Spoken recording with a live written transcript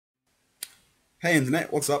Hey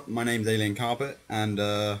internet, what's up? My name's Aliencarpet, and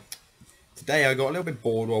today I got a little bit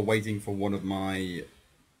bored while waiting for one of my...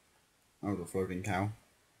 Oh, the floating cow.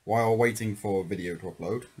 While waiting for a video to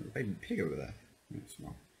upload. There's a baby pig over there.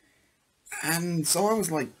 And so I was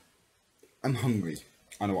like, I'm hungry.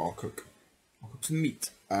 I know what I'll cook. I'll cook some meat.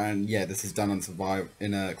 And yeah, this is done on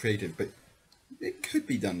in a creative, but it could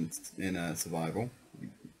be done in a survival. It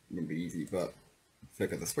wouldn't be easy, but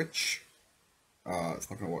flick of the switch. It's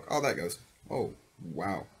not gonna work. Oh, there it goes. Oh,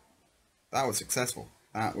 wow. That was successful.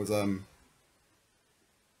 That was,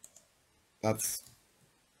 that's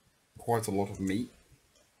quite a lot of meat.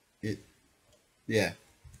 Yeah,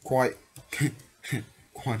 quite,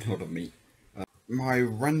 quite a lot of meat. My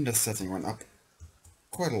render setting went up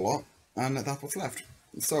quite a lot, and that's what's left.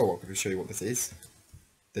 So, I'll quickly show you what this is.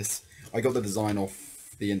 I got the design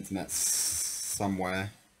off the internet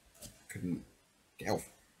somewhere. Couldn't get off.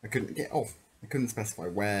 I couldn't specify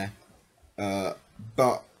where.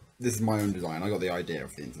 But this is my own design. I got the idea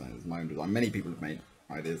of the internet. It's my own design. Many people have made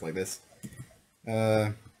ideas like this.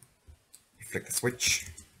 You flick the switch,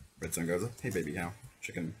 redstone goes up. Hey baby cow,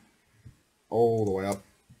 chicken, all the way up,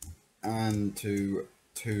 and to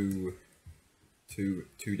two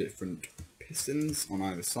different pistons on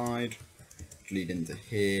either side, which lead into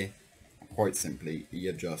here. Quite simply,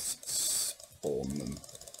 you just spawn them.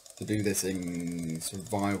 To do this in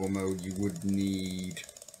survival mode, you would need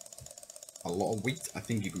a lot of wheat. I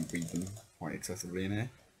think you can breed them quite excessively in here.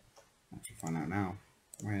 Actually, find out now.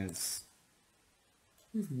 Where's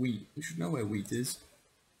wheat? You should know where wheat is.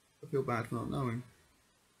 I feel bad for not knowing.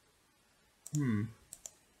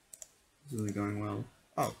 This isn't going well.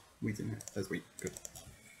 Oh, wheat in here. There's wheat. Good.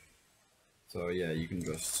 So yeah, you can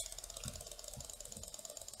just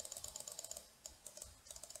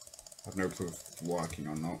have no proof if it's working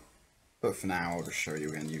or not. But for now, I'll just show you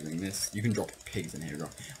again using this. You can drop pigs in here as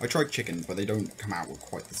well. I tried chickens, but they don't come out with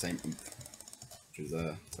quite the same oomph, which is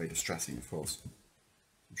very distressing, of course.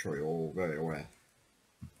 I'm sure you're all very aware.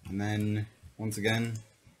 And then, once again,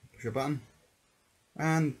 push a button,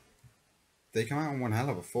 and they come out in one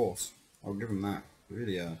hell of a force. I'll give them that.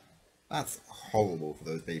 Really, that's horrible for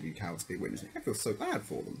those baby cows to be witnessing. I feel so bad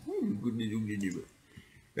for them.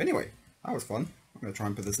 But anyway, that was fun. I'm going to try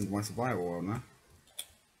and put this into my survival world now.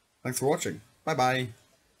 Thanks for watching. Bye bye.